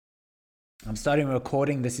I'm starting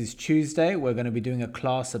recording. This is Tuesday. We're going to be doing a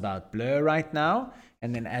class about Blur right now.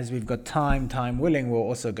 And then as we've got time willing, we'll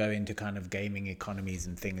also go into kind of gaming economies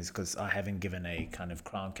and things because I haven't given a kind of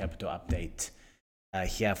Crown Capital update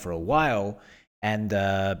here for a while. And,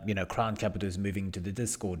 Crown Capital is moving to the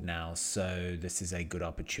Discord now. So this is a good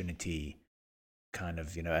opportunity kind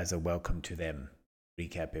of, as a welcome to them,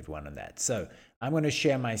 recap everyone on that. So I'm going to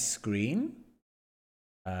share my screen,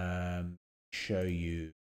 show you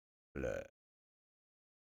Blur.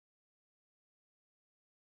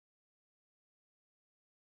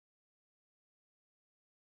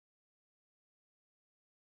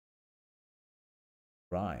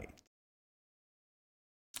 Right.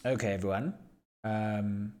 Okay, everyone.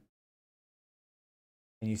 Can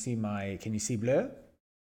you see Blur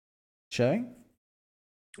showing?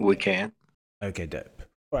 We can. Okay, dope.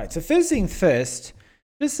 All right, so first thing first,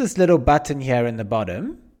 just this little button here in the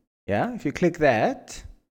bottom. Yeah, if you click that,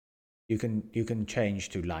 you can change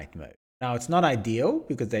to light mode. Now it's not ideal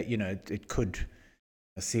because it could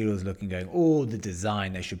a serial's looking going, oh, the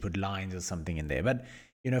design, they should put lines or something in there. But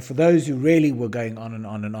for those who really were going on and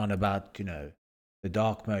on and on about the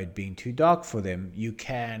dark mode being too dark for them, you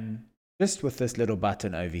can just with this little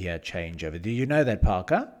button over here change over. Do you know that,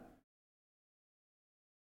 Parker?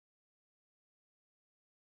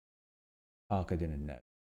 Parker didn't know.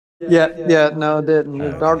 No, didn't.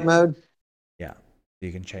 The dark mode. Yeah,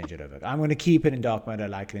 you can change it over. I'm going to keep it in dark mode. I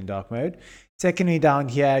like it in dark mode. Secondly, down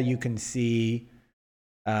here you can see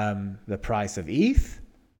the price of ETH,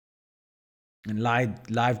 and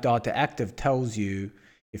live data active tells you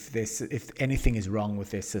if anything is wrong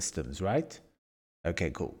with their systems, right?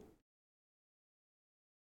 Okay, cool.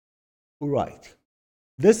 All right.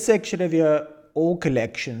 This section of your all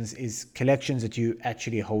collections is collections that you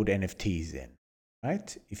actually hold NFTs in,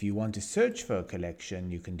 right? If you want to search for a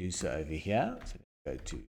collection, you can do so over here. So let's go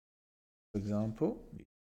to, for example,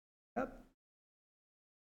 yep.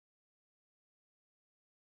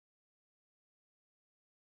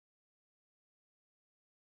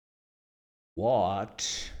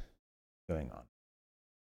 What's going on?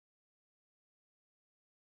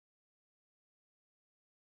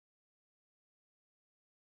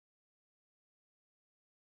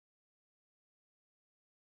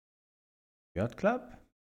 Yacht Club.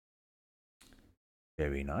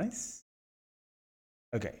 Very nice.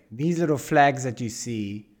 Okay, these little flags that you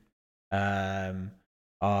see are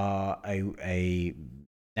a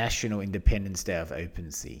National Independence Day of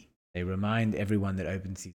OpenSea. They remind everyone that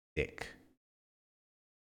OpenSea is sick.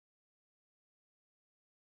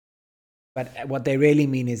 But what they really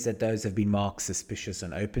mean is that those have been marked suspicious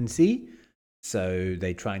on OpenSea, so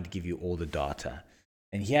they're trying to give you all the data.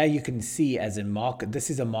 And here you can see as a market, this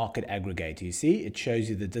is a market aggregator. You see, it shows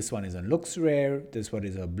you that this one is on LooksRare, this one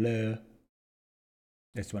is on Blur,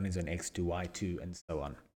 this one is on X2, Y2, and so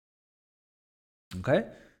on. Okay,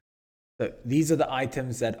 so these are the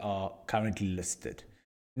items that are currently listed.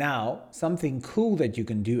 Now, something cool that you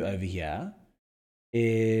can do over here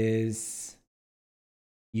is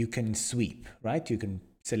you can sweep, right? You can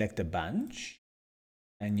select a bunch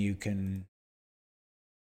and you can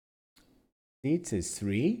see it says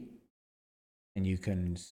 3 and you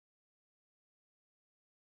can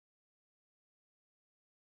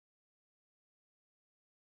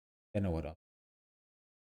don't know what up.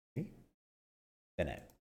 Don't know.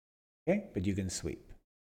 Okay, but you can sweep.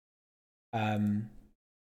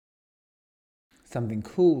 Something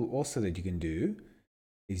cool also that you can do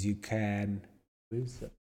is you can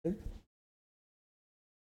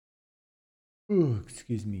oh,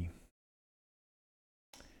 excuse me.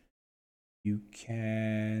 You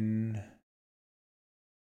can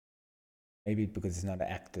maybe because it's not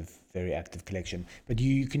an very active collection, but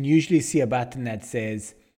you can usually see a button that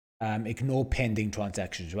says ignore pending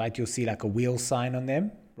transactions, right? You'll see like a wheel sign on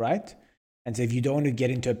them, right? And so if you don't want to get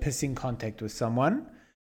into a pissing contact with someone,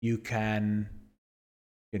 you can,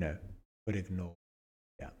 put ignore.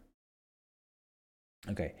 Yeah.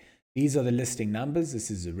 Okay. These are the listing numbers. This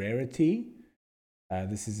is a rarity.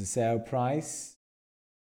 This is the sale price.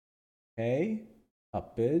 Okay.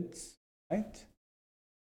 Top bids, right?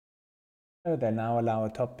 Oh, they now allow a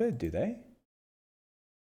top bid, do they?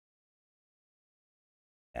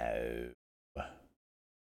 No.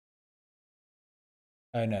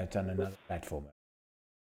 Oh no, it's on another platform.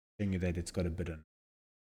 Showing you that it's got a bid on.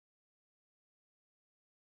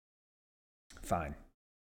 Fine.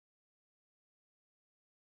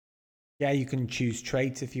 Yeah, you can choose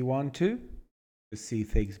traits if you want to see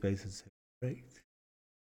things based on traits.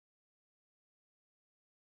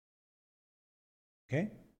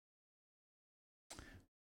 Okay.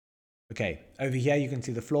 Okay, over here you can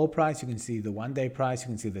see the floor price, you can see the 1 day price, you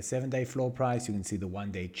can see the 7-day floor price, you can see the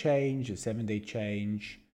 1 day change, the 7-day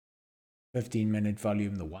change, 15-minute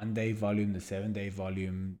volume, the 1 day volume, the 7-day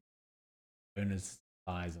volume, bonus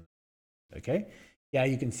size. Okay, yeah,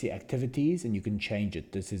 you can see activities and you can change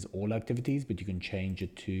it. This is all activities, but you can change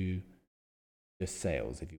it to the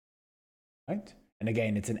sales if you right. And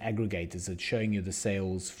again, it's an aggregator, so it's showing you the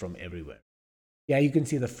sales from everywhere. Yeah, you can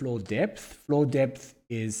see the floor depth. Floor depth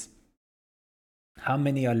is how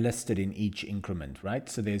many are listed in each increment, right?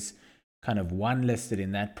 So there's kind of one listed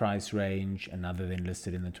in that price range, another then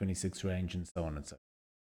listed in the 26 range, and so on and so on.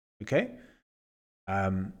 Okay.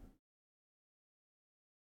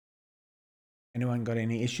 Anyone got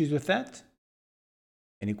any issues with that?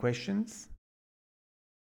 Any questions?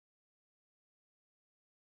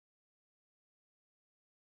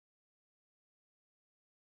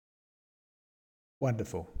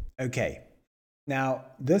 Wonderful. Okay. Now,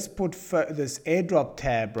 this airdrop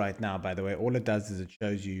tab right now, by the way, all it does is it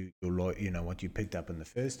shows you your what you picked up in the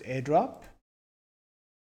first airdrop,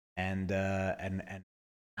 and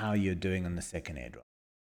how you're doing on the second airdrop.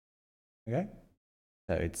 Okay,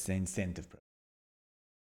 so it's the incentive program.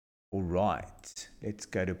 All right, let's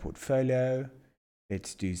go to portfolio.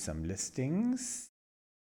 Let's do some listings.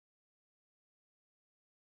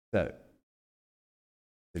 So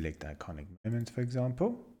select iconic moments, for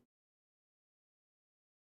example.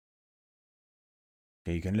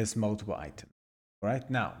 Okay, you can list multiple items. All right,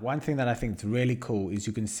 now, one thing that I think is really cool is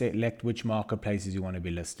you can select which marketplaces you want to be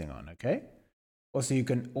listing on, okay? Also, you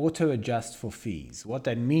can auto adjust for fees. What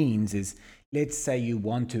that means is, let's say you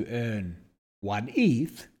want to earn 1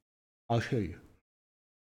 ETH. I'll show you.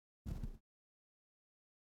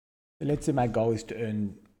 So let's say my goal is to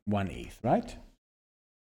earn 1 ETH, right?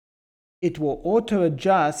 It will auto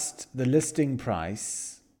adjust the listing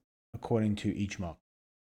price according to each market.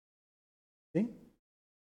 See?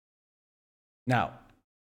 Now,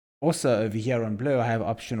 also over here on Blur, I have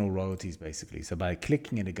optional royalties basically. So by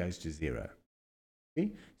clicking it, it goes to 0.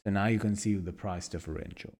 See? So now you can see the price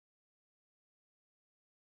differential.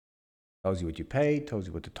 Tells you what you paid, tells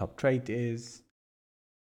you what the top trade is.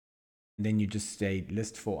 And then you just say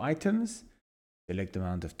list 4 items, select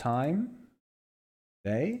amount of time,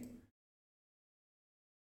 day,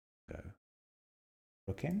 go,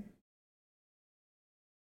 book in.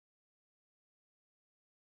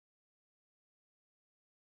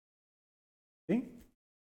 See?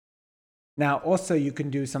 Now also you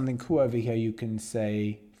can do something cool over here. You can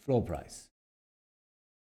say floor price.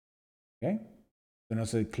 Okay. You can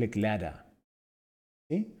also click ladder.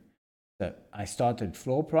 See? So I started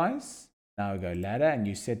floor price. Now I go ladder and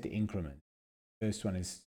you set the increment. First one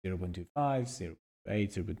is 0.25, 0.8,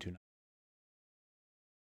 0.29.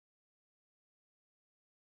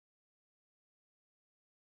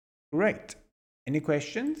 Great. Any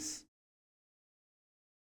questions?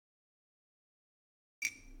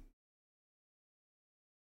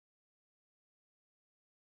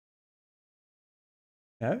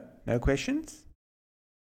 No? No questions?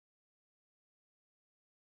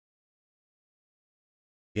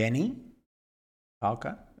 Jenny?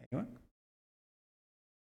 Parker? Anyone?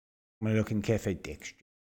 I'm going to look in Cafe Texture.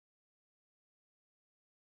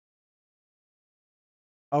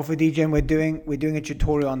 Oh, for DJing, we're doing a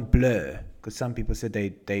tutorial on Blur because some people said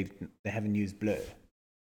they haven't used Blur.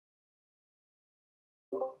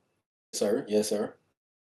 Sir, yes, sir.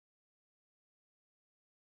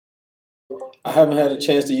 I haven't had a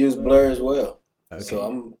chance to use Blur as well. Okay. So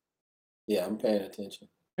I'm paying attention.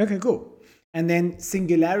 Okay, cool. And then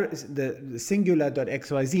the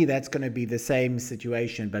singular.xyz, that's going to be the same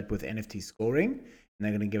situation, but with NFT scoring, and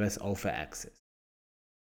they're going to give us alpha access.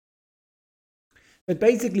 But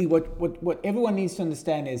basically, what everyone needs to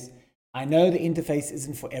understand is, I know the interface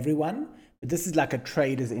isn't for everyone, but this is like a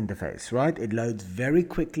trader's interface, right? It loads very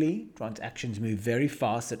quickly, transactions move very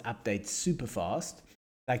fast, it updates super fast.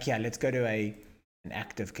 Like, yeah, let's go to an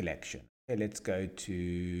active collection. Okay, let's go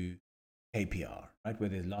to KPR, right, where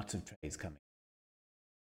there's lots of trades coming.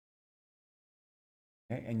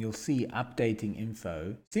 Okay, and you'll see updating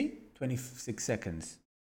info. See, 26 seconds.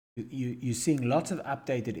 You're seeing lots of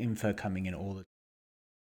updated info coming in all the time.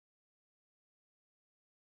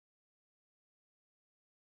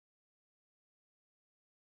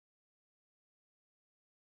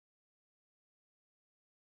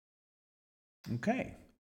 Okay.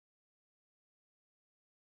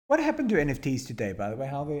 What happened to NFTs today, by the way?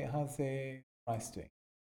 How's their price doing?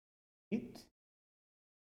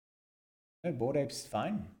 No, Bored Ape's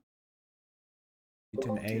fine.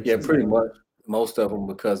 Yeah, pretty much. Most of them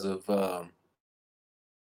because of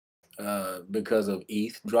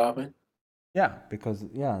ETH dropping. Yeah, because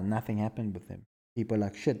nothing happened with them. People are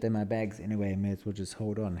like, shit, they're my bags anyway. May as well just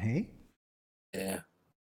hold on. Hey. Yeah.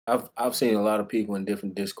 I've seen a lot of people in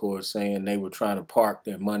different discords saying they were trying to park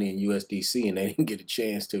their money in USDC and they didn't get a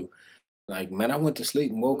chance to. Like, man, I went to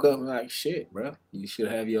sleep and woke up and like, shit, bro. You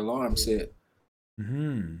should have your alarm set.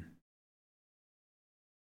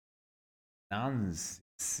 Sounds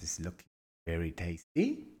is looking very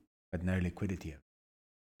tasty, but no liquidity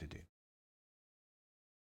to do.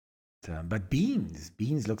 But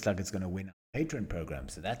beans looks like it's going to win our patron program,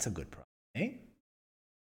 so that's a good prize, eh?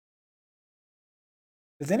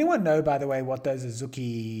 Does anyone know, by the way, what those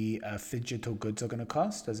Azuki digital goods are going to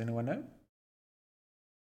cost? Does anyone know?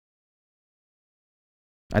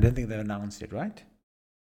 I don't think they've announced it, right?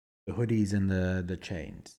 The hoodies and the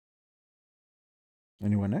chains.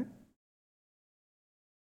 Anyone know?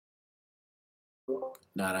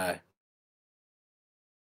 Not I.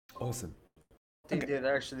 Awesome. They did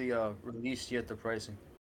actually release yet the pricing.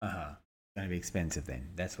 It's going to be expensive then.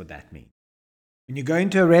 That's what that means. When you go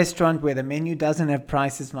into a restaurant where the menu doesn't have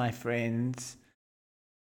prices, my friends,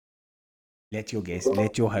 let your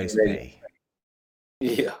host pay.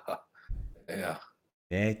 Yeah.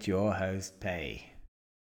 Let your host pay.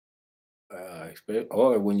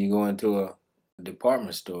 Or when you go into a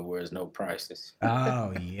department store where there's no prices.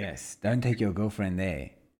 Oh, yes. Don't take your girlfriend there.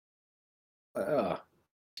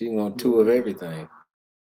 She's going to two of everything.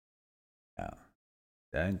 No.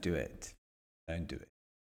 Don't do it. Don't do it.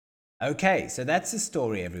 Okay, so that's the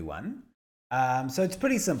story, everyone. So it's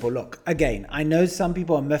pretty simple. Look, again, I know some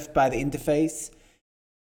people are miffed by the interface.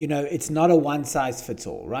 You know, it's not a one size fits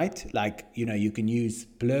all, right? Like, you know, you can use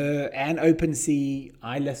Blur and OpenSea.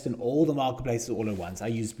 I list in all the marketplaces all at once. I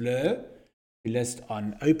use Blur. We list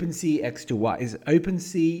on OpenSea, X2Y. Is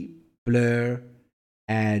OpenSea, Blur,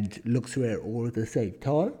 and Looksrare all at the same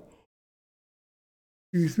time?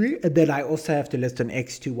 Excuse me. And then I also have to list on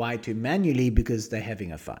X2Y2 manually because they're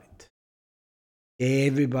having a fight.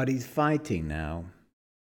 Everybody's fighting now.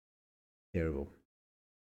 Terrible.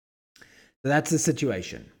 So that's the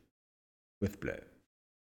situation with Blur.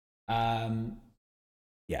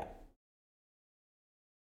 Yeah.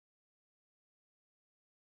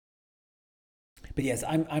 But yes,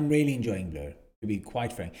 I'm really enjoying Blur, to be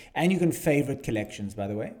quite frank. And you can favorite collections, by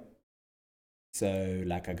the way. So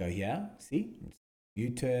like I go here, see?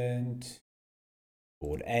 Mutant,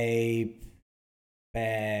 Bored Ape,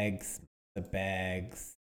 bags, the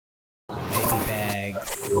bags, baby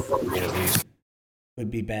bags, could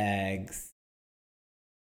be bags.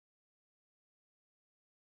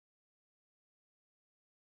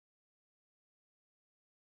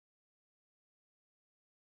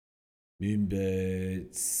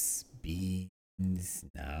 Moonbirds, beans,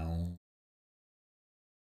 now.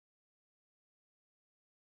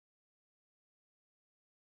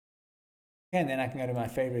 And then I can go to my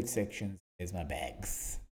favorite sections. There's my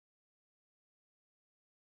bags.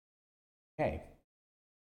 Okay.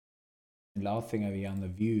 And last thing over here on the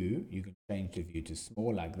view, you can change the view to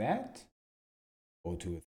small like that or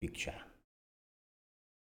to a picture.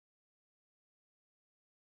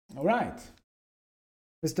 All right.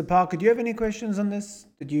 Mr. Parker, do you have any questions on this?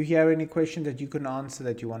 Did you hear any question that you couldn't answer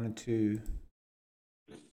that you wanted to?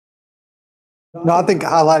 No, I think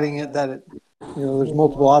highlighting it that there's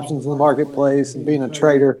multiple options in the marketplace and being a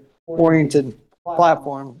trader oriented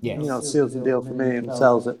platform, Yes. seals the deal for me and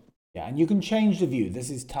sells it. Yeah, and you can change the view. This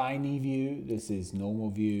is tiny view. This is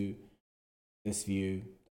normal view. This view.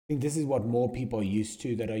 I think this is what more people are used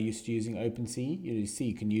to that are used to using OpenSea. You see,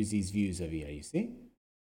 you can use these views over here, you see?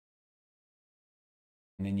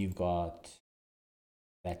 And then you've got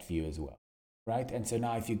that view as well, right? And so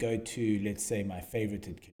now if you go to, let's say, my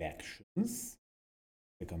favorited collections,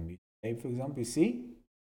 click on Mutate, for example, you see?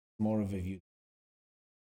 More of a view.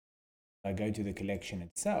 If I go to the collection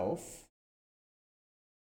itself,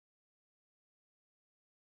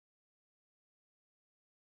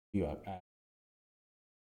 you are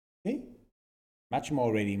see? Much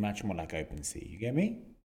more like OpenSea. You get me?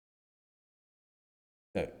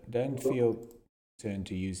 So don't feel concerned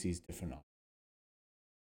to use these different options.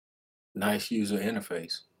 Nice user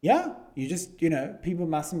interface. Yeah, you just, people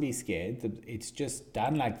mustn't be scared. It's just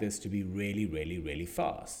done like this to be really, really, really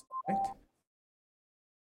fast, right?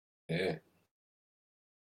 Yeah.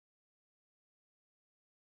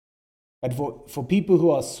 But for people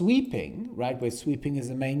who are sweeping, right, where sweeping is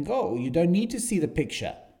the main goal, you don't need to see the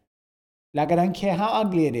picture. Like, I don't care how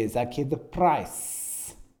ugly it is, I care the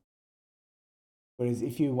price. Whereas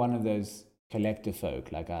if you're one of those collector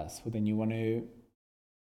folk like us, well, then you want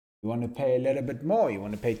to pay a little bit more. You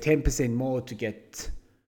want to pay 10% more to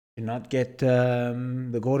not get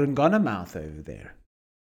the Gordon Goner mouth over there.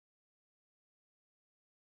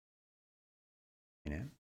 you know.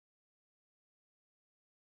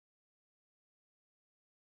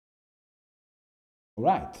 All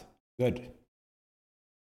right, good.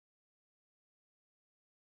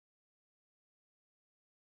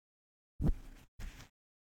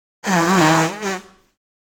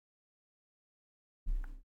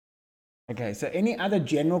 Okay, so any other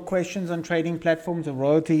general questions on trading platforms or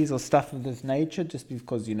royalties or stuff of this nature? Just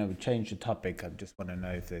because, we changed the topic, I just want to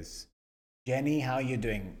know if there's... Jenny, how are you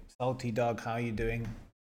doing? Salty Dog, how are you doing?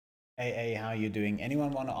 AA, how are you doing?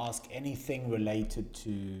 Anyone want to ask anything related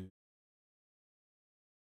to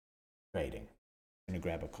trading? I'm going to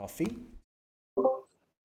grab a coffee.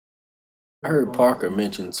 I heard Parker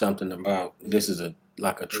mention something about this is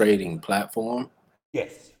like a trading platform.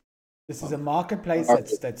 Yes. This is a marketplace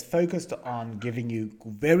that's focused on giving you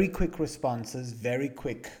very quick responses, very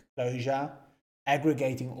quick closure,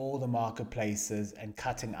 aggregating all the marketplaces and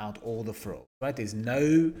cutting out all the fraud, right? There's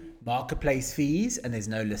no marketplace fees and there's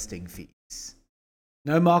no listing fees.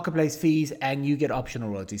 No marketplace fees and you get optional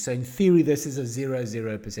royalties. So in theory, this is a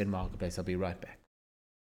 0% marketplace. I'll be right back.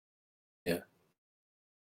 Yeah.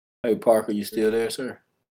 Hey, Parker, you still there, sir?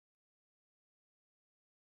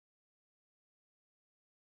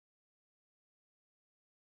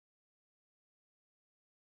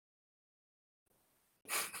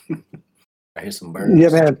 I hear some birds. Yeah,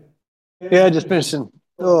 man. Yeah, just finishing.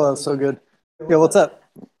 Oh, that's so good. Yeah, what's up?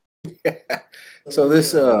 So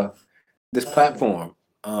this platform,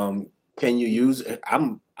 can you use it?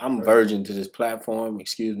 I'm virgin to this platform.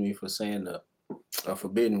 Excuse me for saying a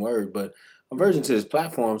forbidden word, but I'm virgin to this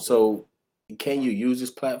platform. So can you use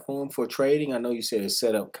this platform for trading? I know you said it's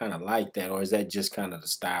set up kind of like that, or is that just kind of the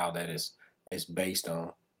style that it's based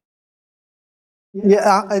on?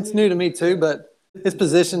 Yeah, it's new to me too, but it's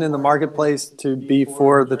positioned in the marketplace to be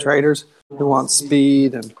for the traders who want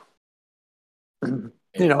speed and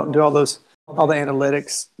do all the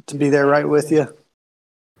analytics to be there right with you.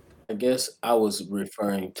 I guess I was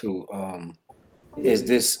referring to is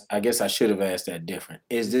this, I guess I should have asked that different.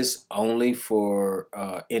 Is this only for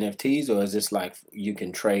NFTs, or is this like you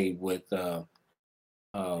can trade with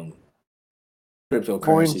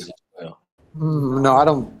cryptocurrencies as well? No,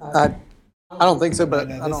 I don't think so, but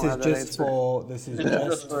No, I don't have that answer. This is It's just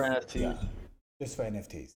just for NFTs. Yeah, just for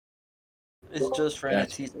NFTs. It's just for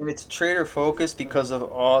Gotcha. NFTs, and it's trader focused because of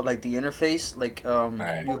all like the interface. Like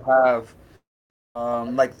Right. you have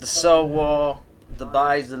like the sell wall, the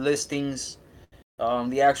buys, the listings,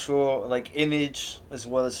 the actual like image as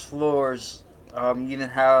well as floors. You even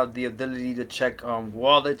have the ability to check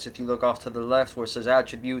wallets. If you look off to the left where it says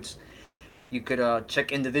attributes, you could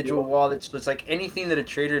check individual wallets. So it's like anything that a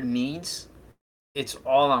trader needs. It's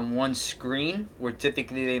all on one screen where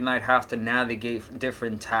typically they might have to navigate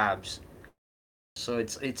different tabs. So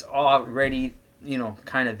it's already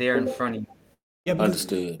kind of there in front of you. Yeah,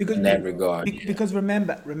 Understood in that regard. Yeah. because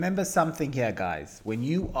remember something here, guys. When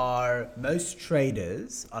most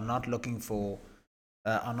traders are not looking for,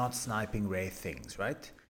 are not sniping rare things,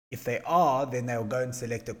 right? If they are, then they'll go and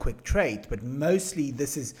select a quick trade. But mostly,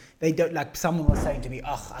 they don't, like someone was saying to me,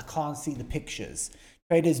 "Oh, I can't see the pictures."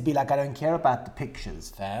 Traders be like, "I don't care about the pictures,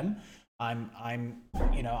 fam. I'm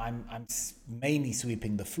mainly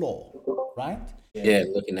sweeping the floor, right?" Yeah,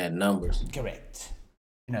 looking at numbers. Correct.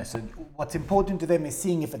 So what's important to them is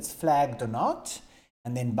seeing if it's flagged or not,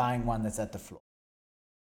 and then buying one that's at the floor.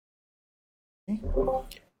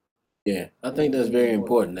 Yeah, I think that's very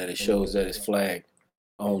important that it shows that it's flagged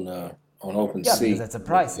on OpenSea. Yeah, because that's a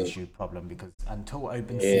price issue problem. Because until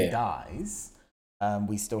OpenSea dies,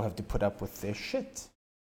 we still have to put up with their shit.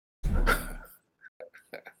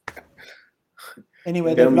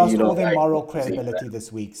 Anyway, they've lost all their moral credibility this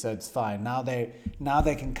week, so it's fine. Now they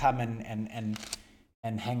can come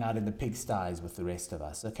and hang out in the pigsties with the rest of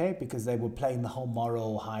us, okay? Because they were playing the whole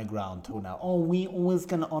moral high ground till now. Oh, we always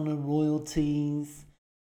gonna honor royalties,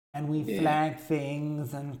 and we flag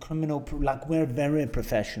things and criminal, like we're very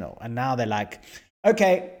professional. And now they're like,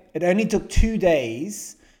 okay, it only took 2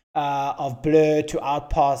 days of Blur to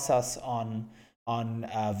outpass us on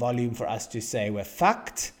volume for us to say we're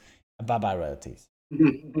fucked. Bye-bye royalties.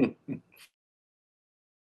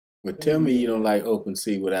 But tell me you don't like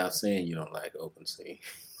OpenSea without saying you don't like OpenSea.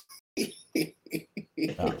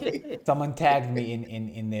 Someone tagged me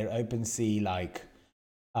in their OpenSea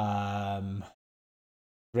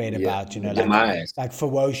read about like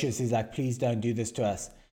ferocious is like, please don't do this to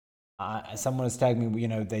us. Someone has tagged me,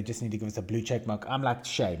 they just need to give us a blue check mark. I'm like,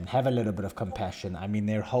 shame, have a little bit of compassion. I mean,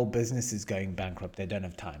 their whole business is going bankrupt. They don't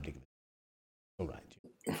have time to give it. All right.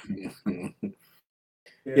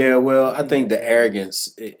 Yeah, well, I think the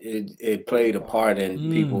arrogance it played a part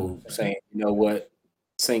in people saying, you know what,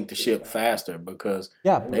 sink the ship faster because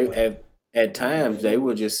Yeah. they at times they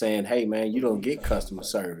were just saying, "Hey, man, you don't get customer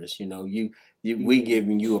service. You know, we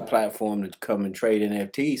giving you a platform to come and trade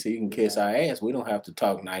NFTs so you can kiss our ass. We don't have to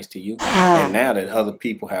talk nice to you." And now that other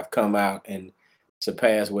people have come out and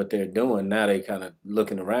surpassed what they're doing, now they kind of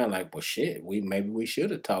looking around like, well, shit, maybe we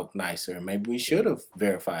should have talked nicer. Maybe we should have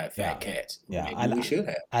verified fat cats. Yeah, Maybe we should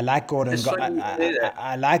have. I like Gordon. It's funny you say that.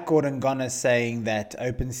 I like Gordon Goner saying that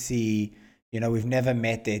OpenSea, you know, we've never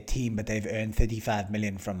met their team, but they've earned 35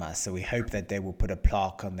 million from us. So we hope that they will put a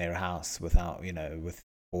plaque on their house without, you know, with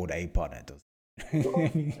Bored Ape on it. Oh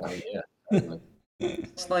yeah.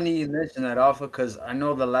 It's funny you mention that, Alpha, because I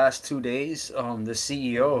know the last 2 days, the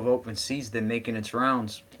CEO of OpenSea's been making its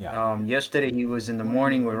rounds. Yeah. Yesterday he was in the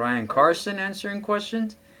morning with Ryan Carson answering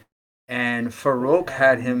questions, and Farouk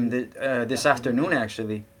had him this afternoon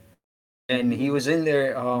actually, and he was in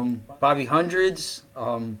there. Bobby Hundreds,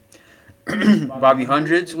 Bobby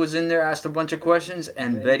Hundreds was in there, asked a bunch of questions,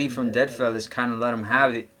 and Betty from Deadfellas kind of let him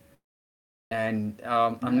have it. And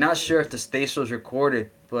I'm not sure if the space was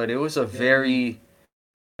recorded, but it was a very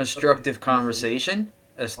constructive conversation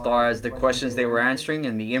as far as the questions they were answering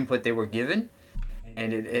and the input they were given.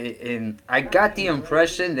 And and I got the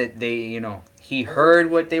impression that he heard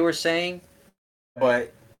what they were saying,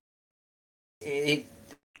 but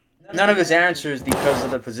none of his answers, because of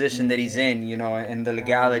the position that he's in, and the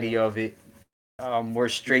legality of it, were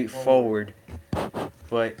straightforward.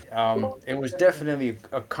 But it was definitely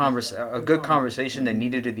a good conversation that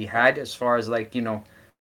needed to be had, as far as the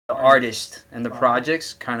artist and the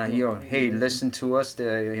projects kind of, hey, listen to us,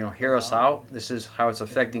 hear us out. This is how it's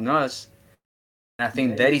affecting us. And I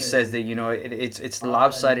think Betty says that, it's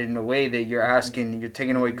lopsided in a way that you're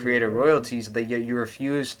taking away creator royalties, but yet you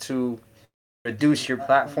refuse to reduce your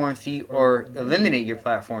platform fee or eliminate your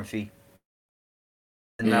platform fee.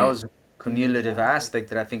 And that was a cumulative aspect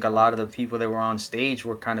that I think a lot of the people that were on stage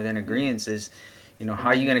were kind of in agreement is, how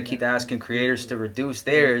are you going to keep asking creators to reduce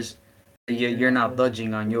theirs? You're not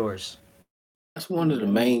budging on yours. That's one of the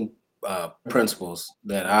main principles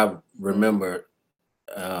that I remember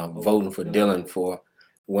voting for Dylan for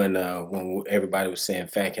when everybody was saying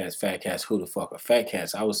fat cats, who the fuck are fat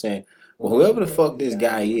cats? I was saying, well, whoever the fuck this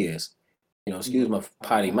guy is, excuse my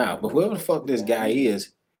potty mouth, but whoever the fuck this guy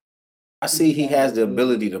is, I see he has the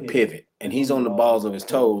ability to pivot, and he's on the balls of his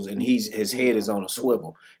toes, and his head is on a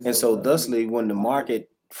swivel. And so thusly, when the market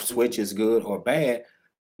switches good or bad,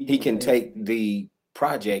 he can take the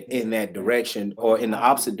project in that direction or in the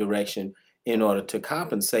opposite direction in order to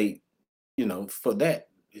compensate, for that.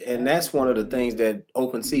 And that's one of the things that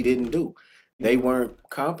OpenSea didn't do. They weren't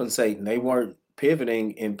compensating. They weren't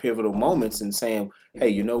pivoting in pivotal moments and saying, hey,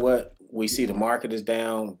 you know what? We see the market is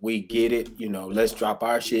down. We get it. Let's drop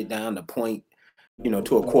our shit down to point, to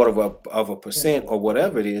 0.25% or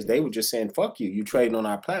whatever it is. They were just saying, fuck you. You trading on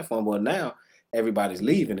our platform. Well, now everybody's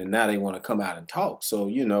leaving, and now they want to come out and talk. So,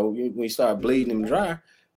 we start bleeding them dry.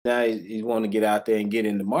 Now you want to get out there and get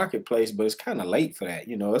in the marketplace, but it's kind of late for that.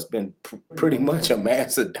 It's been pretty much a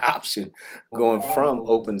mass adoption going from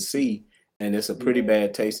OpenSea, and it's a pretty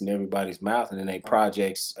bad taste in everybody's mouth. And then they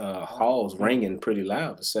projects halls ringing pretty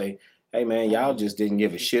loud to say, hey, man, y'all just didn't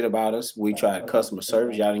give a shit about us. We tried customer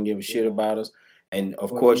service. Y'all didn't give a shit about us. And, of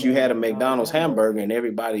course, you had a McDonald's hamburger, and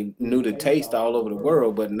everybody knew the taste all over the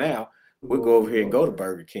world. But now we'll go over here and go to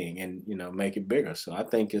Burger King and, make it bigger. So I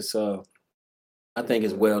think it's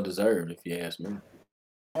well deserved, if you ask me.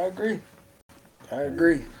 I agree. I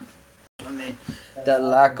mean, that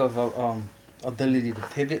lack of ability to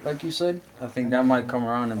pivot, like you said, I think that might come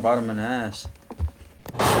around and bite them in the ass.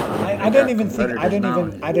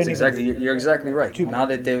 You're exactly right. Now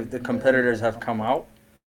that the competitors have come out,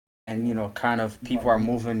 and kind of people are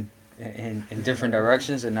moving in different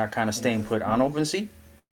directions and not kind of staying put on OpenSea,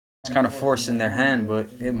 it's kind of forcing their hand, but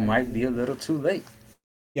it might be a little too late.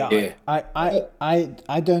 Yeah.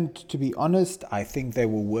 I don't, to be honest, I think they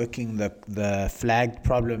were working the flagged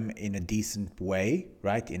problem in a decent way,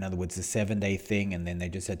 right? In other words, the 7-day thing, and then they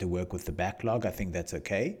just had to work with the backlog. I think that's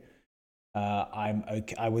okay.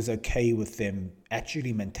 I was okay with them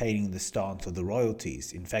actually maintaining the stance of the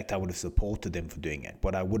royalties. In fact, I would have supported them for doing it.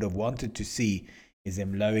 What I would have wanted to see is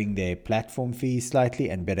them lowering their platform fees slightly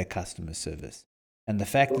and better customer service. And the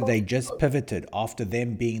fact that they just pivoted after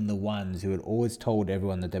them being the ones who had always told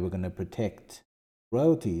everyone that they were going to protect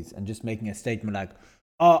royalties, and just making a statement like,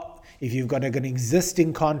 oh, if you've got an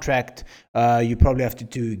existing contract, you probably have to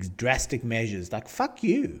do drastic measures. Like, fuck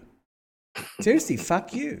you. Seriously,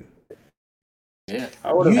 fuck you. Yeah.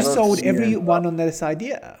 You sold everyone on this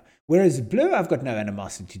idea. Whereas Blur, I've got no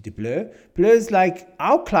animosity to Blur. Blur's like,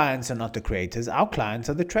 our clients are not the creators, our clients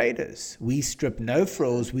are the traders. We strip no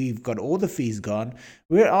frills, we've got all the fees gone.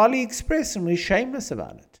 We're AliExpress and we're shameless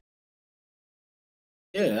about it.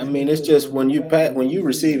 Yeah, I mean, it's just when you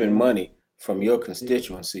receiving money from your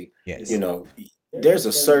constituency, Yes. you know, there's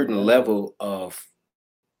a certain level of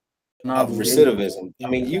recidivism. I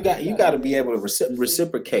mean, you got to be able to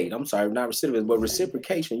reciprocate. I'm sorry, not recidivism, but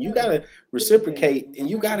reciprocation. You got to reciprocate, and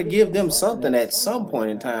you got to give them something at some point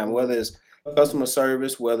in time, whether it's customer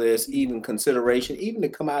service, whether it's even consideration, even to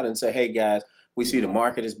come out and say, "Hey guys, we see the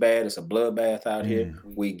market is bad. It's a bloodbath out here.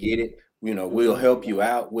 We get it. You know, we'll help you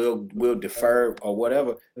out. We'll defer or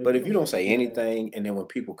whatever." But if you don't say anything, and then when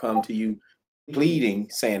people come to you pleading,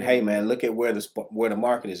 saying, "Hey man, look at where the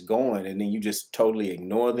market is going," and then you just totally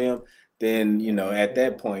ignore them, then at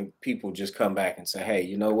that point people just come back and say, "Hey,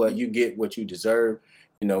 you know what? You get what you deserve."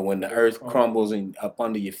 When the earth crumbles and up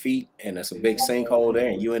under your feet, and it's a big sinkhole there,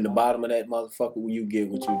 and you in the bottom of that motherfucker, you get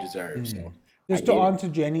what you deserve. So just to answer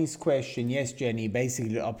Jenny's question, yes, Jenny,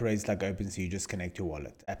 basically it operates like OpenSea. You just connect your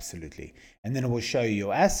wallet, absolutely, and then it will show you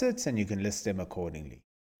your assets, and you can list them accordingly.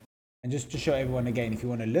 And just to show everyone again, if you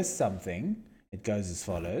want to list something, it goes as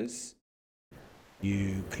follows.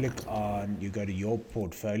 You go to your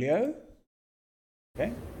portfolio.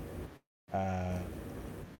 Okay.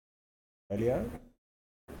 Portfolio.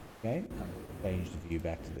 Okay. Change the view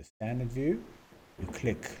back to the standard view. You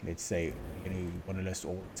click, let's say, you want to list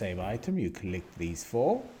all same item. You click these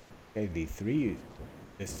 4. Okay, the 3. You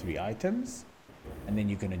list 3 items. And then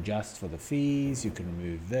you can adjust for the fees. You can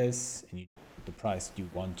remove this. And you put the price you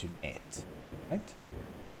want to net. Right?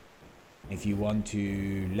 If you want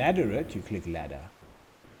to ladder it, you click ladder.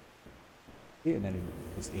 Okay, and then it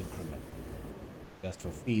was increment. Just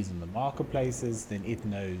for fees in the marketplaces, then it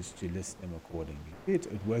knows to list them accordingly. It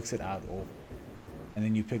works it out all. And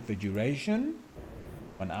then you pick the duration,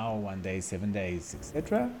 1 hour, 1 day, 7 days,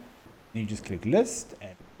 etc. And you just click list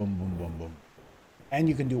and boom, boom, boom, boom. And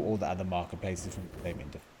you can do all the other marketplaces from the same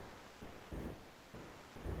interface.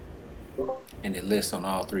 And it lists on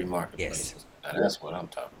all 3 marketplaces. Yes. Now that's what I'm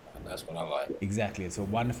talking about. That's what I like. Exactly. It's a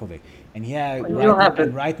wonderful thing. And here, Well,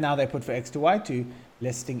 right now they put for X2Y2,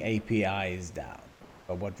 listing API is down.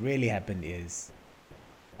 But what really happened is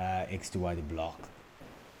X2Y2 blocked.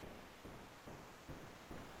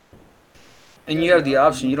 And you have the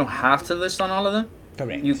option. You don't have to list on all of them.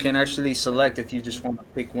 Correct. You can actually select if you just want to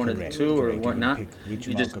pick one of the 2 or whatnot. You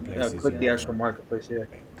just click the actual marketplace.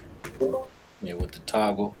 Yeah, with the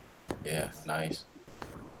toggle. Yeah, nice.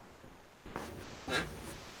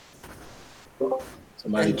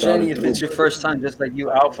 And Jenny, if it's your first time, just like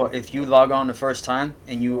you, Alpha, if you log on the first time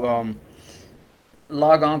and you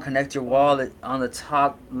log on, connect your wallet, on the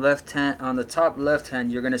top left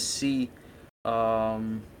hand, you're gonna see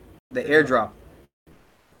the airdrop.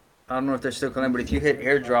 I don't know if they're still calling, but if you hit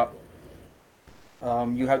airdrop,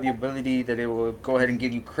 you have the ability that it will go ahead and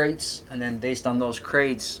give you crates, and then based on those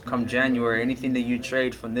crates, come January, anything that you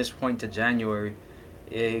trade from this point to January,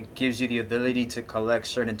 it gives you the ability to collect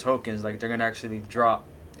certain tokens. Like they're gonna actually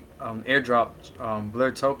airdrop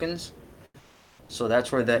Blur tokens. So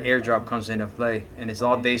that's where the airdrop comes into play, and it's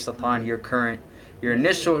all based upon your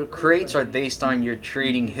initial crates are based on your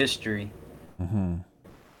trading history. Mm-hmm.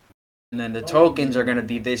 And then the tokens are gonna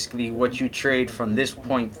be basically what you trade from this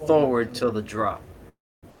point forward till the drop.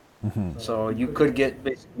 Mm-hmm. So you could get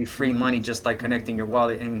basically free money just by connecting your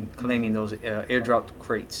wallet and claiming those airdropped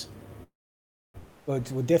crates. Well,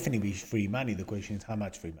 it will definitely be free money. The question is how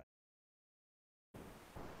much free money.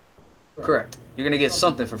 Correct. You're going to get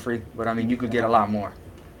something for free, but I mean, you could get a lot more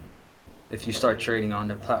if you start trading on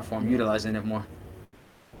the platform, utilizing it more.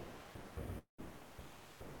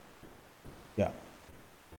 Yeah.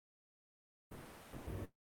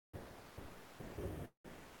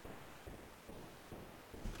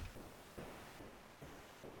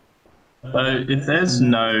 So if there's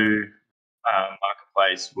no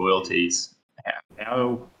marketplace royalties,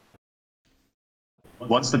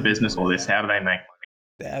 what's the business for this? How do they make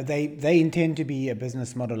money? They intend to be a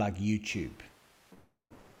business model like YouTube.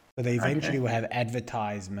 So they eventually will have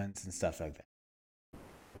advertisements and stuff like that.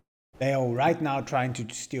 They are right now trying to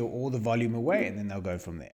steal all the volume away, and then they'll go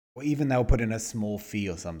from there. Or even they'll put in a small fee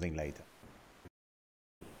or something later.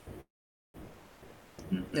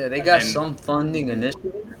 Yeah, they got some funding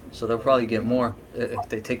initially, so they'll probably get more if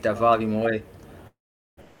they take that volume away.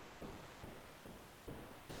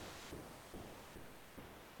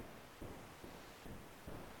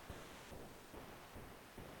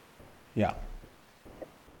 Yeah.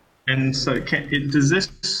 And so does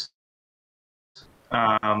this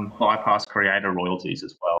bypass creator royalties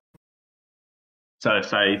as well? So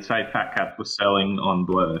say Fat Cat was selling on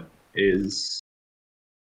Blur.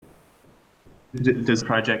 Does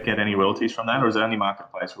Project get any royalties from that, or is it only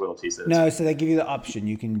marketplace royalties? No, so they give you the option.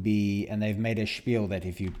 You can be, and they've made a spiel that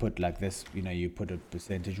if you put like this, you put a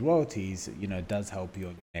percentage royalties, it does help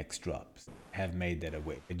your next drops. Have made that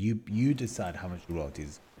aware, but you decide how much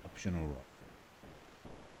royalties, optional royalties.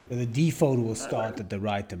 So the default will start at the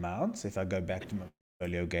right amounts. If I go back to my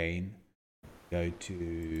portfolio gain, go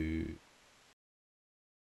to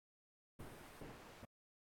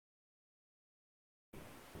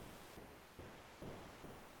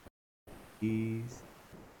these.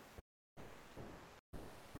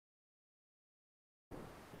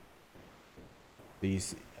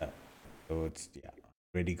 These, so it's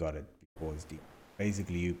already got it before it's deep.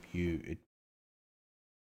 Basically,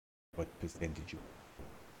 what percentage you?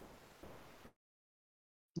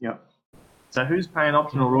 Yep. So who's paying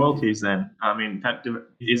optional royalties then? I mean,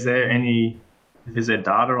 is there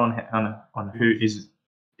data on who is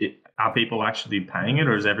it? Are people actually paying it,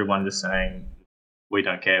 or is everyone just saying we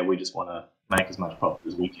don't care, we just want to make as much profit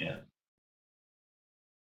as we can?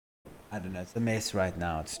 I don't know. It's a mess right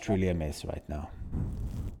now. It's truly a mess right now.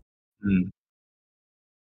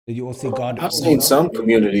 You also got. I've seen some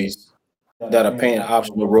communities that are paying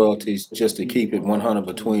optional royalties just to keep it 100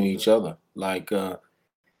 between each other. Like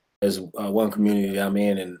there's one community I'm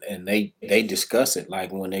in, and they discuss it.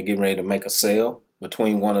 Like when they're getting ready to make a sale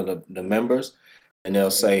between one of the members, and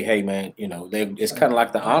they'll say, "Hey, man, it's kind of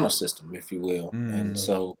like the honor system, if you will." And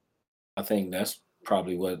so I think that's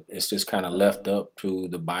probably what it's just kind of left up to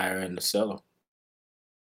the buyer and the seller.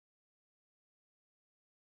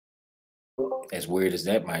 As weird as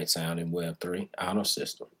that might sound in Web3, honor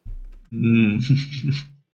system.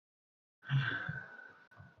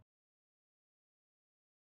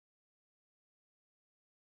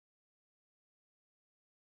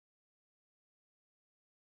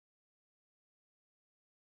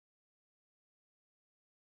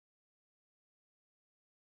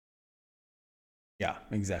 Yeah,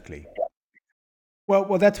 exactly.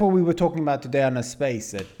 Well, that's what we were talking about today on a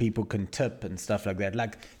space, that people can tip and stuff like that.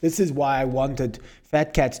 Like, this is why I wanted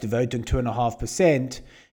Fat Cats to vote on 2.5%,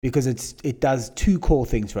 because it does two core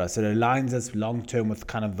things for us. It aligns us long term with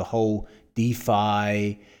kind of the whole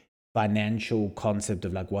DeFi financial concept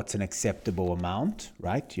of like what's an acceptable amount,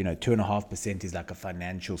 right? 2.5% is like a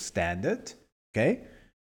financial standard, okay?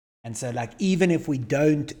 And so like even if we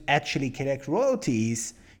don't actually collect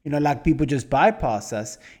royalties, like people just bypass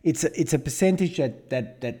us, it's a percentage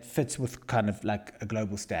that fits with kind of like a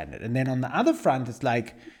global standard. And then on the other front, it's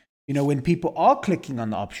like, when people are clicking on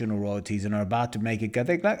the optional royalties and are about to make it go,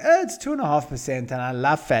 they're like, oh, it's 2.5%, and I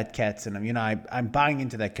love Fat Cats, and I'm buying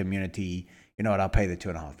into that community. You know what? I'll pay the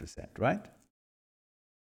 2.5%, right?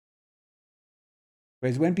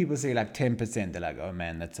 Whereas when people say like 10%, they're like, oh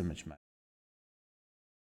man, that's so much money.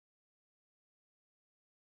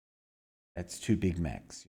 That's two Big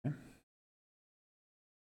Macs.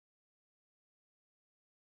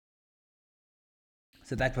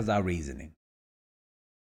 So that was our reasoning.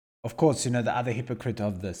 Of course, the other hypocrite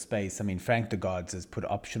of the space, Frank the Gods has put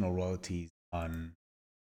optional royalties on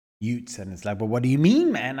Utes, and it's like, well, what do you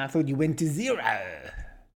mean, man? I thought you went to 0.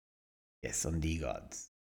 Yes, on DeGods.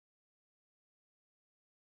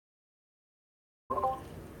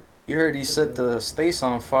 You heard he set the space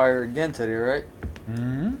on fire again today, right?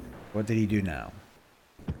 What did he do now?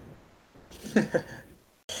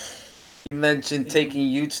 He mentioned taking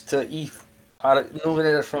Utes to ETH, moving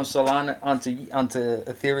it from Solana onto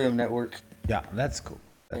Ethereum network. Yeah, that's cool.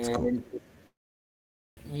 That's cool.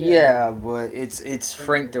 Yeah, but it's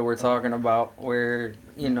Frank that we're talking about, where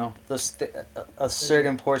a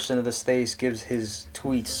certain portion of the space gives his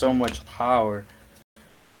tweets so much power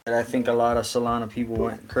that I think a lot of Solana people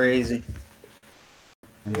went crazy.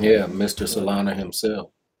 Yeah, Mr. Solana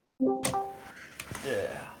himself.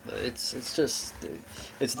 Yeah,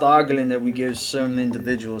 it's boggling that we give some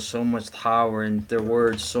individuals so much power and their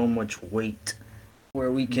words so much weight,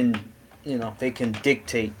 where we can, they can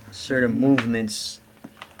dictate certain movements.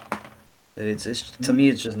 It's to me,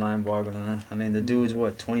 it's just mind-boggling. The dude's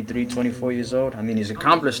what, 23, 24 years old. He's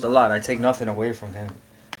accomplished a lot. I take nothing away from him,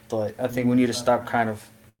 but I think we need to stop kind of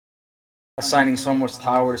assigning so much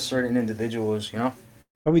power to certain individuals.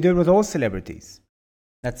 But we do it with all celebrities.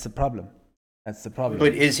 That's the problem.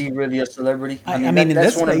 But is he really a celebrity? In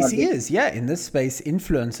this space, he is. Yeah, in this space,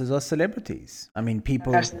 influencers are celebrities.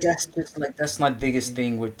 People. That's my biggest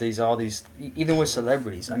thing with all these, even with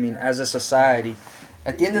celebrities. As a society,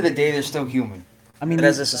 at the end of the day, they're still human. But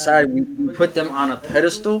as a society, we put them on a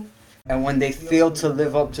pedestal, and when they fail to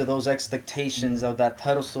live up to those expectations of that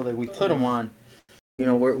pedestal that we put them on,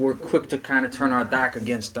 we're quick to kind of turn our back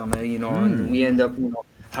against them, and and we end up,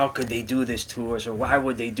 how could they do this to us, or why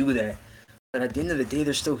would they do that? But at the end of the day,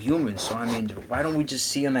 they're still humans. So I mean, why don't we just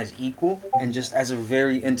see them as equal and just as a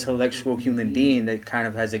very intellectual human being that kind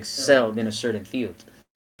of has excelled in a certain field?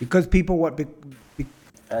 Because people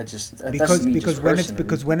Because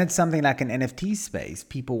because when it's something like an NFT space,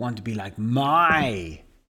 people want to be like, my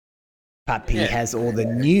puppy has all the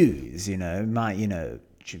news,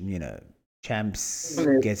 Champs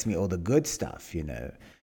gets me all the good stuff,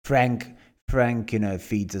 Frank,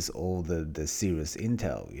 feeds us all the serious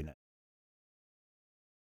intel,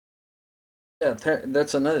 Yeah,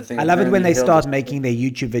 that's another thing. I love it when they Apparently, start making their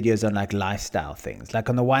YouTube videos on like lifestyle things. Like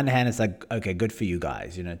on the one hand, it's like, okay, good for you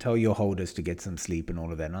guys, tell your holders to get some sleep and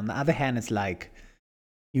all of that. And on the other hand, it's like,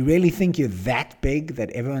 you really think you're that big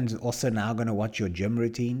that everyone's also now going to watch your gym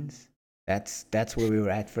routines? That's where we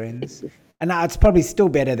were at, friends. And now it's probably still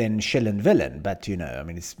better than Shill and Villain, but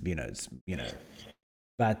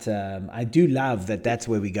But I do love that that's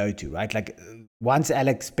where we go to, right? Like once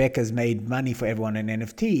Alex Becker's made money for everyone in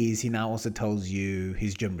NFTs, he now also tells you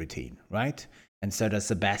his gym routine, right? And so does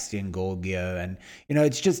Sebastian Gorgio. And,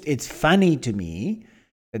 it's funny to me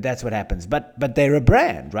that that's what happens. But they're a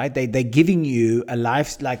brand, right? They're giving you a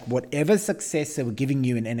life, like whatever success they were giving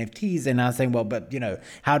you in NFTs, they're now saying, well, but,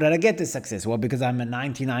 how did I get this success? Well, because I'm a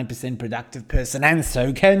 99% productive person, and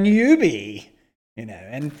so can you be,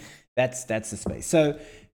 and that's the space. So,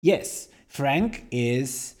 yes, Frank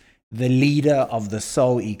is the leader of the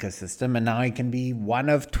Sol ecosystem, and now he can be one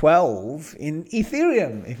of 12 in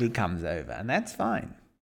Ethereum if he comes over, and that's fine.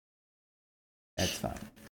 That's fine.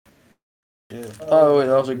 Yeah. Oh, wait,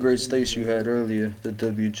 that was a great stage you had earlier, the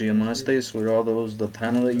WGMI stage with all the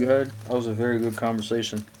panel that you had. That was a very good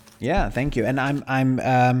conversation. Yeah, thank you. And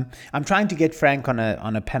I'm trying to get Frank on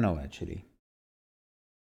a panel actually.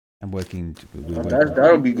 I'm working.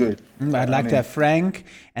 That'll be good. I'd like to have Frank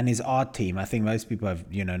and his art team. I think most people have,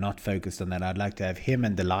 not focused on that. I'd like to have him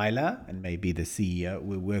and Delilah and maybe the CEO.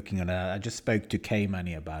 We're working on it. I just spoke to K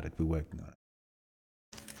Money about it. We're working on it.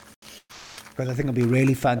 Because I think it'll be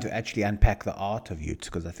really fun to actually unpack the art of Utes,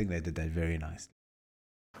 because I think they did that very nicely.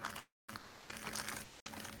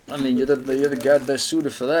 I mean, you're the guy that's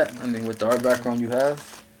suited for that. I mean, with the art background you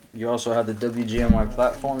have. You also have the WGMI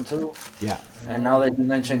platform too. Yeah. And now that you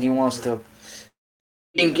mentioned he wants to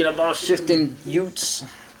thinking about shifting Utes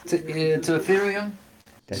to Ethereum.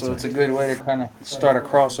 That's so right. It's a good way to kind of start a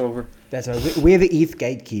crossover. That's right. We're the ETH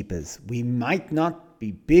gatekeepers. We might not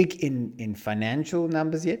be big in financial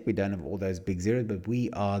numbers yet. We don't have all those big zeros, but we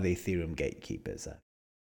are the Ethereum gatekeepers.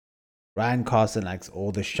 Ryan Carson likes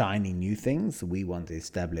all the shiny new things. We want the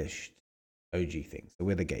established OG things. So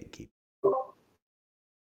we're the gatekeepers.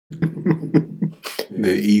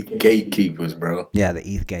 The ETH gatekeepers, bro. Yeah, the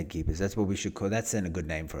ETH gatekeepers. That's what we should call. That's a good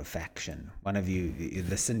name for a faction. One of you,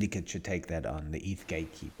 the syndicate, should take that on. The ETH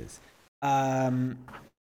gatekeepers.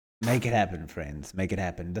 Make it happen, friends. Make it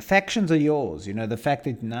happen. The factions are yours. The fact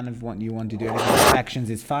that none of what you want to do anything with factions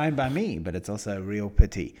is fine by me, but it's also a real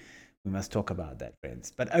pity. We must talk about that,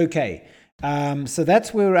 friends. But okay, so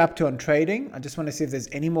that's where we're up to on trading. I just want to see if there's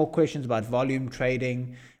any more questions about volume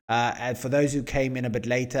trading. And for those who came in a bit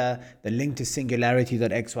later, the link to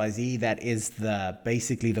Singularity.xyz, that is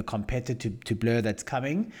basically the competitor to Blur that's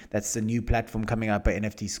coming. That's the new platform coming up by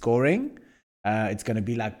NFT Scoring. It's going to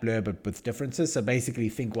be like Blur, but with differences. So basically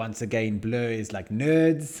think once again, Blur is like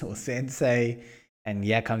Nerds or Sensei. And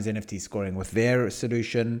here comes NFT Scoring with their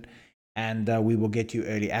solution. And we will get you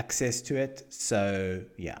early access to it. So,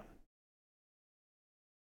 yeah.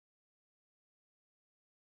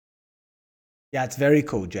 Yeah, it's very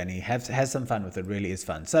cool, Jenny. Have some fun with it. Really is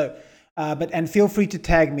fun. So, and feel free to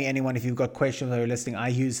tag me, anyone, if you've got questions or you're listening. I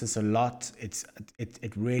use this a lot.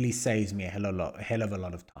 It really saves me a hell of a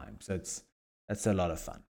lot of time. So that's a lot of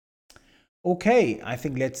fun. Okay, I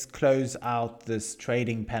think let's close out this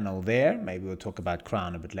trading panel there. Maybe we'll talk about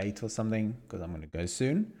Crown a bit later or something, because I'm going to go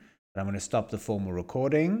soon. But I'm going to stop the formal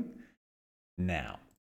recording now.